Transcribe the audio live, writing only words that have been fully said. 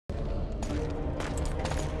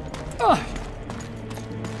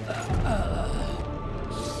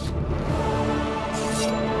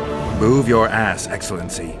Move your ass,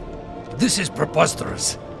 Excellency. This is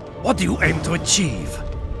preposterous. What do you aim to achieve?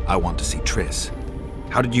 I want to see Triss.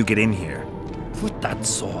 How did you get in here? Put that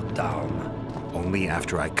sword down. Only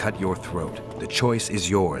after I cut your throat. The choice is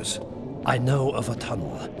yours. I know of a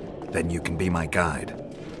tunnel. Then you can be my guide.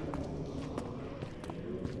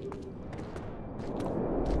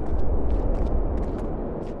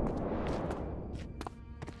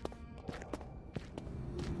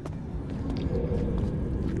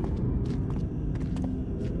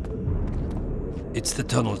 It's the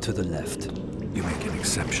tunnel to the left. You make an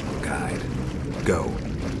exceptional guide. Go.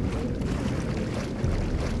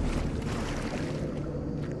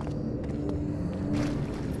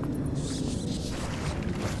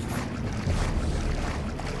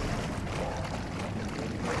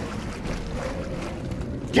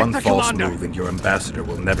 One false move and your ambassador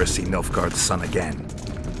will never see Nilfgaard's son again.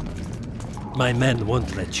 My men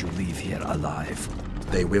won't let you leave here alive.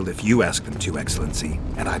 They will if you ask them to, Excellency,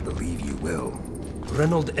 and I believe you will.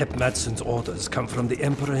 Reynold Ep Madsen's orders come from the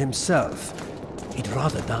Emperor himself. He'd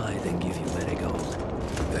rather die than give you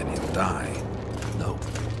Merigold. Then he'll die. No,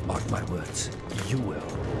 mark my words. You will.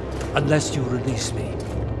 Unless you release me,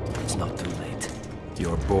 it's not too late.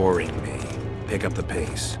 You're boring me. Pick up the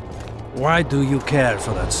pace. Why do you care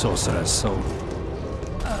for that sorcerer's soul?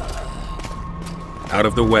 Out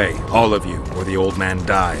of the way, all of you, or the old man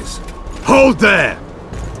dies. Hold there!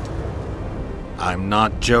 I'm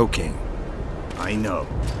not joking. I know,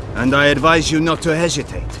 and I advise you not to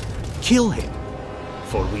hesitate. Kill him,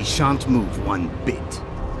 for we shan't move one bit.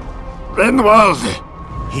 Reynold!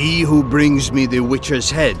 He who brings me the Witcher's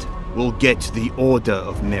head will get the Order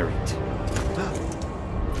of Merit.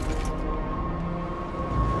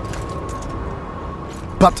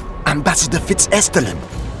 But Ambassador Fitzestellen...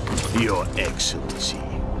 Your Excellency.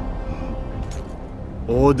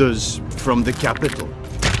 Orders from the capital.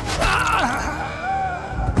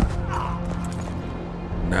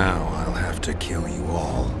 Now I'll have to kill you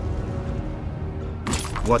all.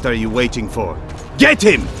 What are you waiting for? Get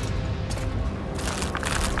him!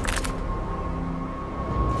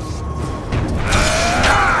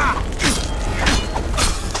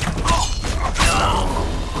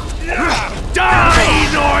 Die,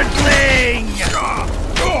 Nordling!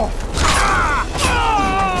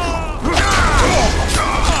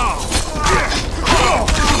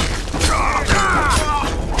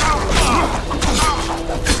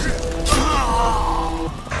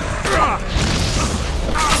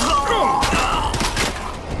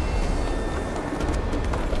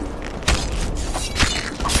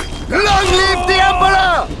 Long live the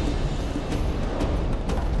Emperor!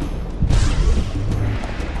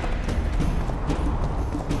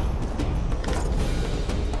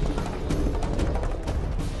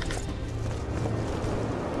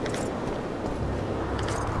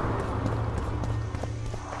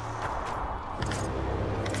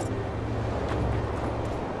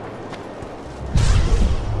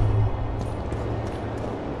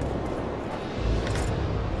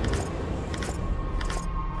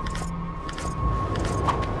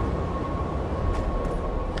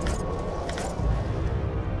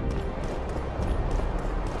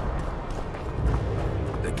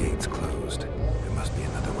 The gate's closed. There must be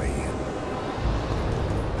another way in.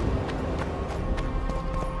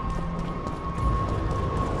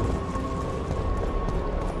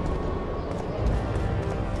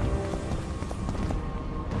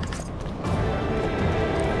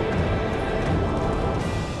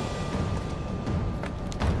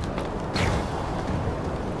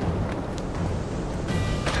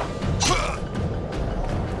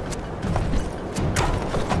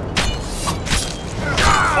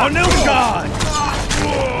 On Nilfgaard!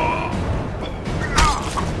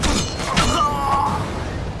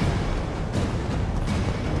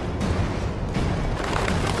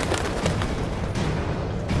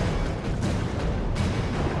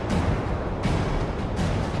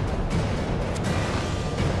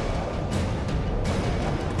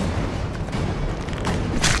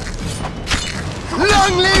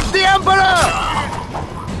 Long live the Emperor!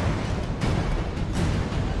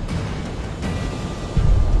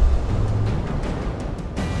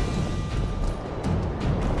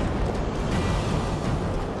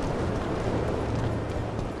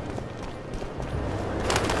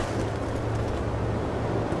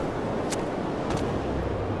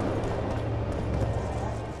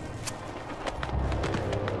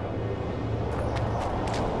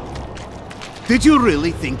 Did you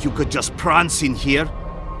really think you could just prance in here?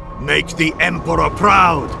 Make the Emperor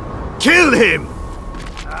proud! Kill him!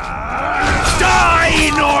 Die,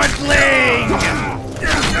 Nordling!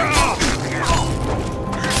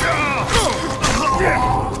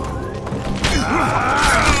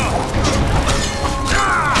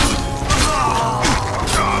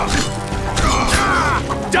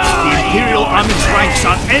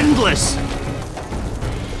 endless!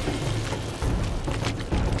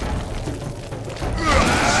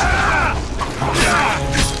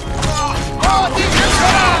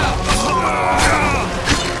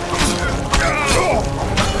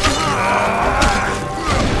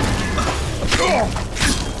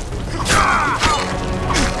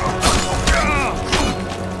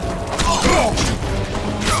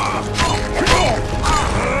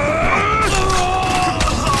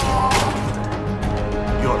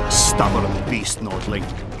 Stubborn beast, Nordling.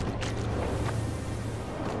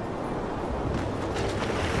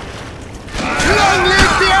 Long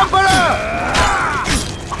live the Emperor!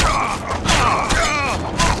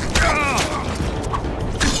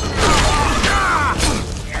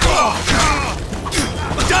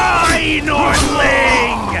 Die,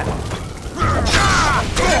 Nordling!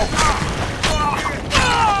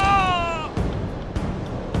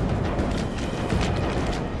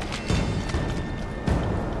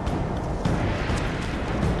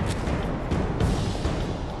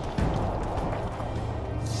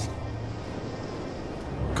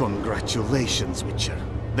 Congratulations, Witcher.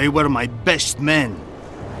 They were my best men.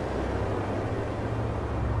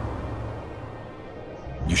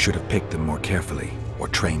 You should have picked them more carefully, or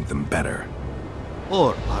trained them better.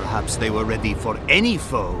 Or perhaps they were ready for any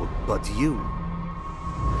foe but you.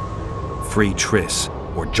 Free Triss,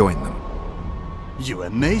 or join them. You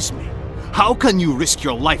amaze me. How can you risk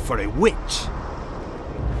your life for a witch?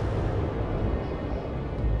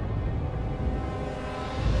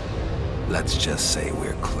 Let's just say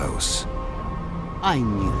we're close. I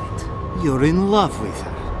knew it. You're in love with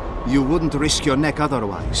her. You wouldn't risk your neck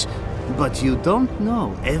otherwise. But you don't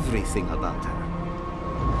know everything about her.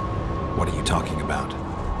 What are you talking about?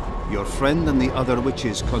 Your friend and the other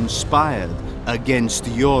witches conspired against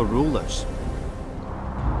your rulers.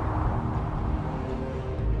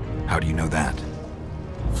 How do you know that?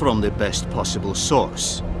 From the best possible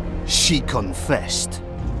source. She confessed.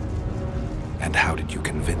 And how did you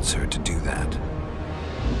convince her to do that?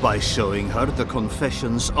 By showing her the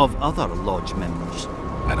confessions of other lodge members.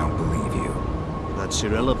 I don't believe you. That's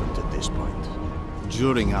irrelevant at this point.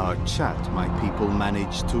 During our chat, my people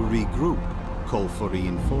managed to regroup, call for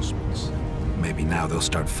reinforcements. Maybe now they'll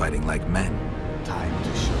start fighting like men. Time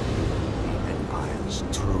to show you the Empire's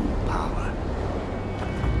true power.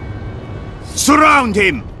 Surround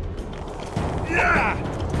him!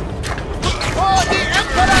 For the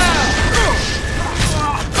Emperor!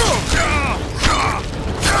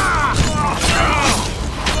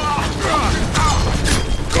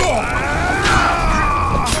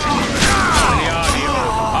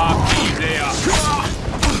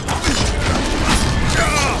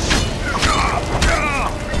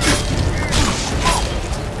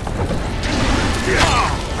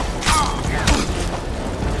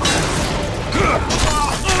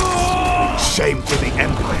 Shame to the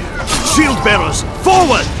Empire! Shield bearers,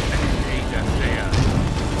 forward!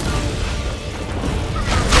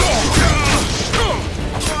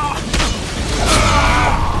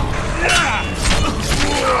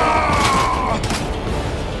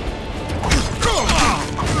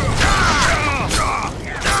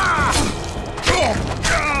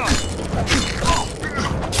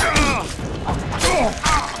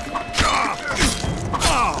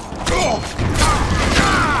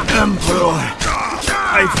 Emperor,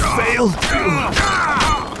 I failed you.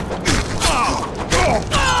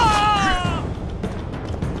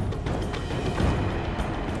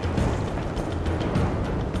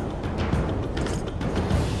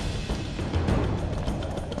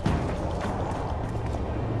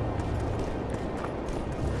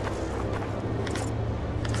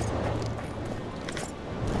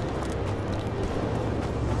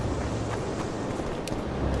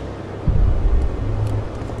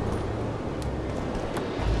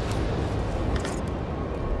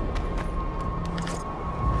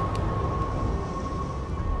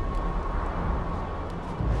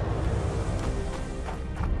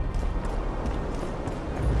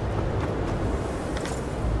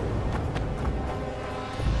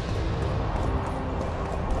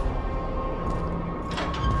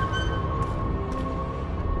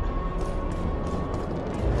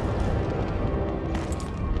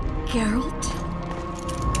 Geralt?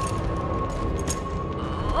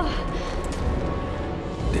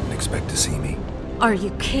 Didn't expect to see me. Are you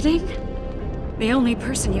kidding? The only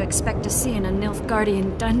person you expect to see in a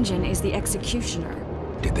Nilfgaardian dungeon is the executioner.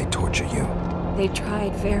 Did they torture you? They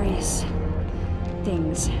tried various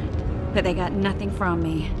things, but they got nothing from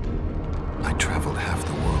me. I traveled half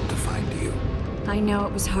the world to find you. I know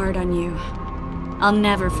it was hard on you. I'll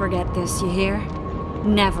never forget this, you hear?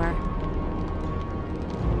 Never.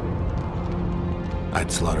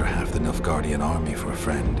 I'd slaughter half the Nilfgaardian army for a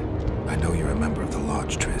friend. I know you're a member of the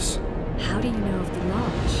Lodge, Triss. How do you know of the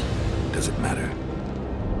Lodge? Does it matter?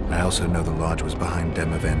 I also know the Lodge was behind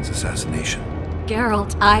Demavend's assassination.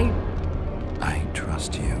 Geralt, I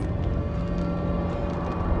trust you.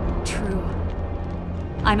 True.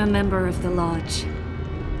 I'm a member of the Lodge.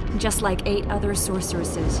 Just like 8 other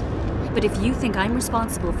sorceresses. But if you think I'm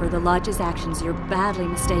responsible for the Lodge's actions, you're badly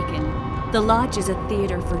mistaken. The Lodge is a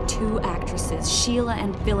theater for 2 actresses. Sheila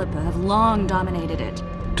and Philippa have long dominated it.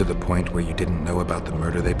 To the point where you didn't know about the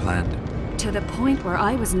murder they planned? To the point where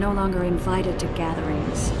I was no longer invited to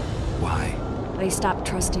gatherings. Why? They stopped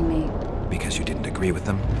trusting me. Because you didn't agree with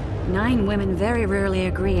them? 9 women very rarely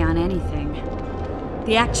agree on anything.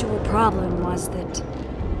 The actual problem was that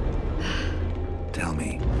Tell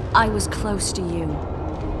me. I was close to you.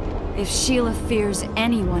 If Sheila fears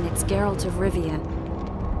anyone, it's Geralt of Rivia.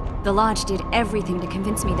 The Lodge did everything to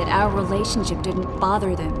convince me that our relationship didn't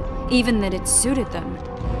bother them, even that it suited them.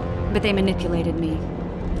 But they manipulated me.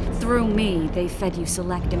 Through me, they fed you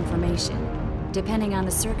select information. Depending on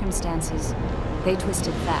the circumstances, they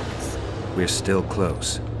twisted facts. We're still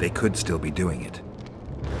close. They could still be doing it.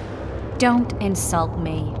 Don't insult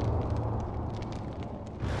me.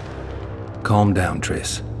 Calm down,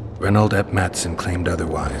 Triss. Reynold ep Madsen claimed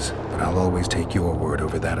otherwise, but I'll always take your word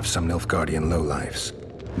over that of some Nilfgaardian lowlifes.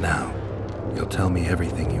 Now, you'll tell me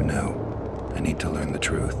everything you know. I need to learn the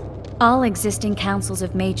truth. All existing councils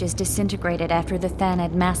of mages disintegrated after the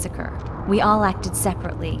Thanad massacre. We all acted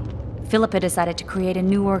separately. Philippa decided to create a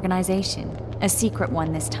new organization, a secret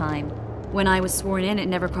one this time. When I was sworn in, it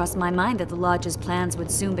never crossed my mind that the Lodge's plans would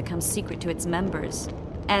soon become secret to its members.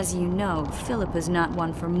 As you know, Philippa's not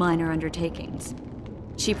one for minor undertakings.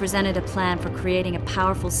 She presented a plan for creating a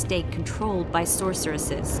powerful state controlled by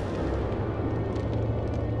sorceresses.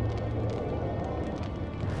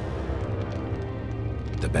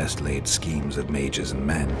 The best laid schemes of mages and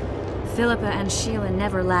men. Philippa and Sheila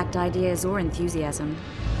never lacked ideas or enthusiasm.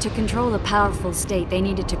 To control a powerful state, they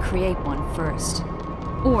needed to create one first.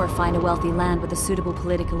 Or find a wealthy land with a suitable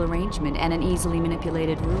political arrangement and an easily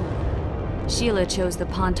manipulated ruler. Sheila chose the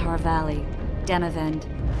Pontar Valley, Demavend,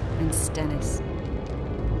 and Stennis.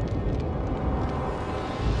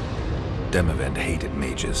 Demavend hated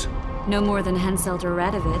mages. No more than Henselt or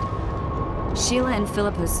Radovid. Sheila and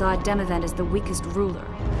Philippa saw Demavend as the weakest ruler.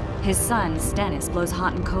 His son, Stennis, blows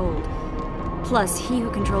hot and cold. Plus, he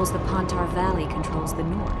who controls the Pontar Valley controls the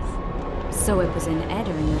north. So it was in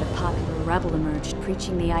Edirn that a popular rebel emerged,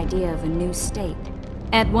 preaching the idea of a new state.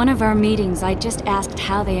 At one of our meetings, I just asked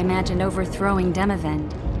how they imagined overthrowing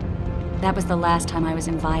Demavend. That was the last time I was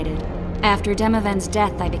invited. After Demavend's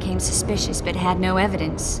death, I became suspicious, but had no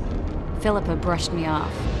evidence. Philippa brushed me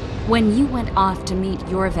off. When you went off to meet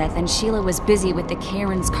Yorveth and Sheila was busy with the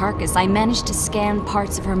Karen's carcass, I managed to scan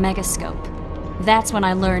parts of her megascope. That's when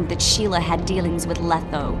I learned that Sheila had dealings with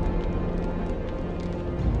Letho.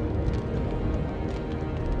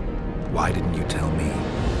 Why didn't you tell me?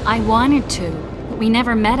 I wanted to, but we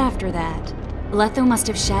never met after that. Letho must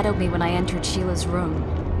have shadowed me when I entered Sheila's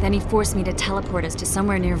room. Then he forced me to teleport us to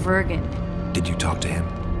somewhere near Vergen. Did you talk to him?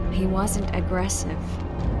 He wasn't aggressive.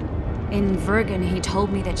 In Vergen, he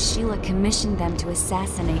told me that Sheila commissioned them to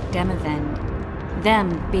assassinate Demavend.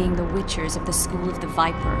 Them being the Witchers of the School of the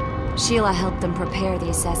Viper. Sheila helped them prepare the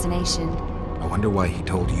assassination. I wonder why he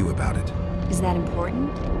told you about it. Is that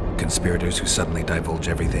important? Conspirators who suddenly divulge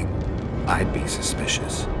everything. I'd be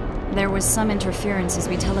suspicious. There was some interference as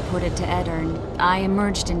we teleported to Edirn. I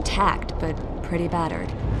emerged intact, but pretty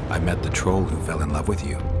battered. I met the troll who fell in love with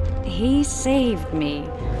you. He saved me,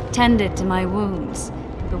 tended to my wounds.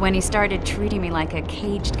 But when he started treating me like a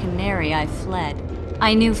caged canary, I fled.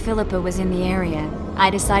 I knew Philippa was in the area. I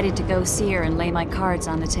decided to go see her and lay my cards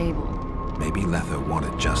on the table. Maybe Letho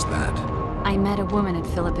wanted just that. I met a woman at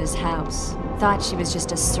Philippa's house. Thought she was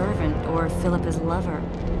just a servant or Philippa's lover.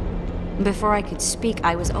 Before I could speak,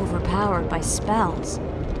 I was overpowered by spells.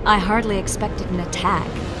 I hardly expected an attack.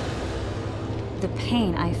 The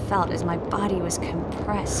pain I felt as my body was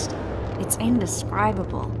compressed. It's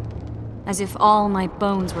indescribable. As if all my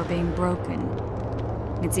bones were being broken.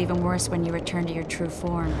 It's even worse when you return to your true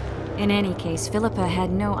form. In any case, Philippa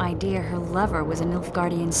had no idea her lover was a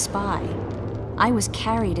Nilfgaardian spy. I was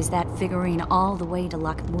carried as that figurine all the way to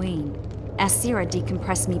Loch Muin. Asira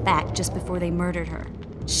decompressed me back just before they murdered her.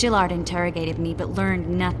 Shillard interrogated me but learned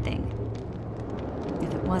nothing.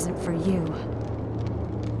 If it wasn't for you,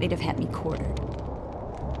 they'd have had me quartered.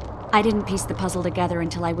 I didn't piece the puzzle together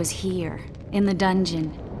until I was here, in the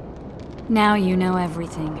dungeon. Now you know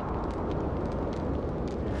everything.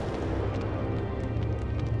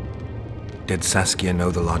 Did Saskia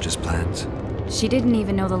know the Lodge's plans? She didn't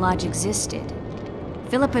even know the Lodge existed.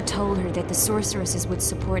 Philippa told her that the sorceresses would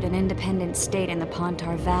support an independent state in the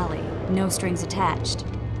Pontar Valley, no strings attached.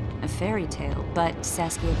 A fairy tale, but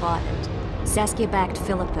Saskia bought it. Saskia backed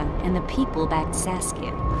Philippa, and the people backed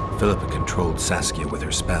Saskia. Philippa controlled Saskia with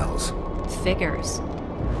her spells. Figures.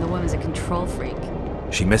 The woman's a control freak.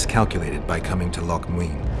 She miscalculated by coming to Loch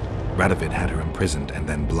Muin. Radovid had her imprisoned and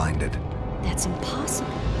then blinded. That's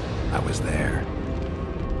impossible. I was there.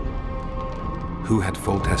 Who had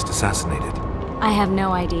Foltest assassinated? I have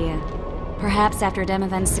no idea. Perhaps after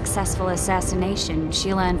Demoven's successful assassination,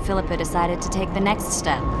 Sheila and Philippa decided to take the next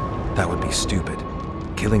step. That would be stupid.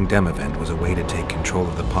 Killing Demoven was a way to take control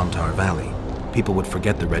of the Pontar Valley. People would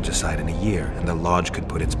forget the regicide in a year, and the Lodge could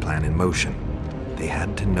put its plan in motion. They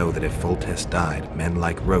had to know that if Foltest died, men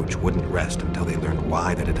like Roach wouldn't rest until they learned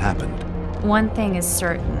why that had happened. One thing is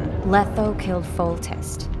certain. Letho killed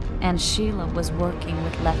Foltest, and Sheila was working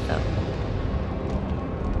with Letho.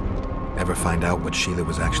 Ever find out what Sheila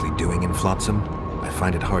was actually doing in Flotsam? I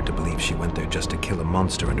find it hard to believe she went there just to kill a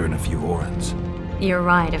monster and earn a few orans. You're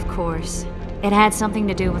right, of course. It had something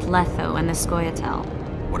to do with Letho and the Scoia'tael.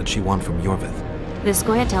 What did she want from Yorvith? The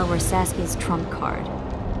Scoia'tael were Saskia's trump card.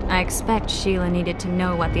 I expect Sheila needed to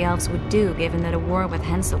know what the elves would do, given that a war with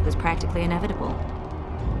Henselt was practically inevitable.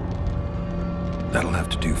 That'll have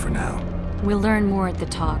to do for now. We'll learn more at the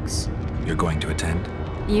talks. You're going to attend?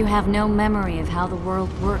 You have no memory of how the world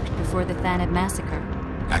worked before the Thanid massacre.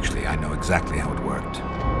 Actually, I know exactly how it worked.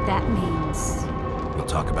 That means... We'll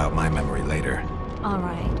talk about my memory later. All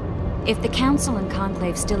right. If the Council and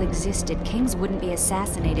Conclave still existed, kings wouldn't be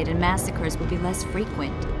assassinated and massacres would be less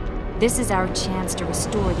frequent. This is our chance to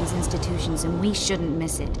restore these institutions, and we shouldn't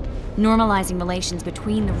miss it. Normalizing relations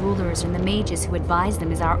between the rulers and the mages who advise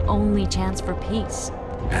them is our only chance for peace.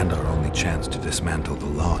 And our only chance to dismantle the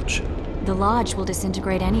Lodge. The Lodge will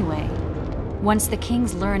disintegrate anyway. Once the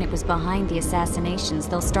kings learn it was behind the assassinations,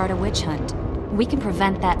 they'll start a witch hunt. We can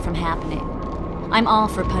prevent that from happening. I'm all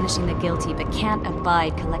for punishing the guilty, but can't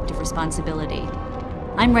abide collective responsibility.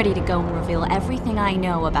 I'm ready to go and reveal everything I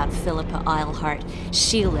know about Philippa Eilhart,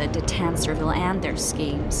 Sheila de Tanserville, and their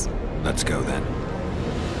schemes. Let's go then.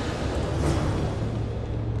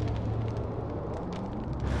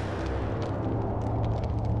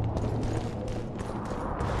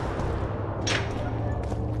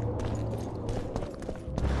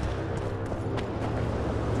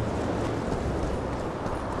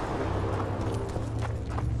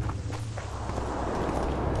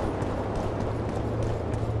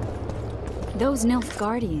 Those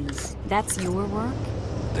Nilfgaardians, that's your work?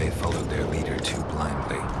 They followed their leader too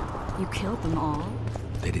blindly. You killed them all?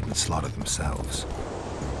 They didn't slaughter themselves.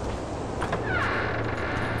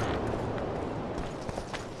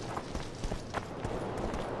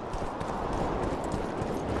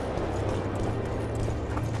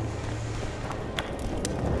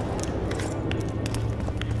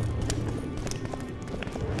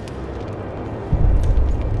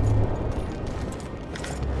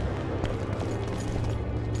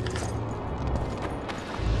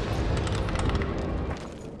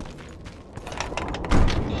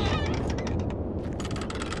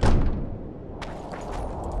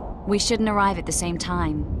 We shouldn't arrive at the same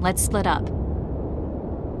time. Let's split up.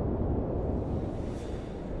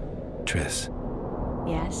 Triss,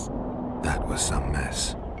 Yes? that was some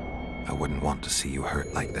mess. I wouldn't want to see you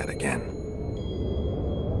hurt like that again.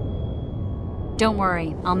 Don't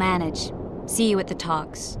worry, I'll manage. See you at the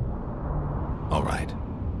talks. All right.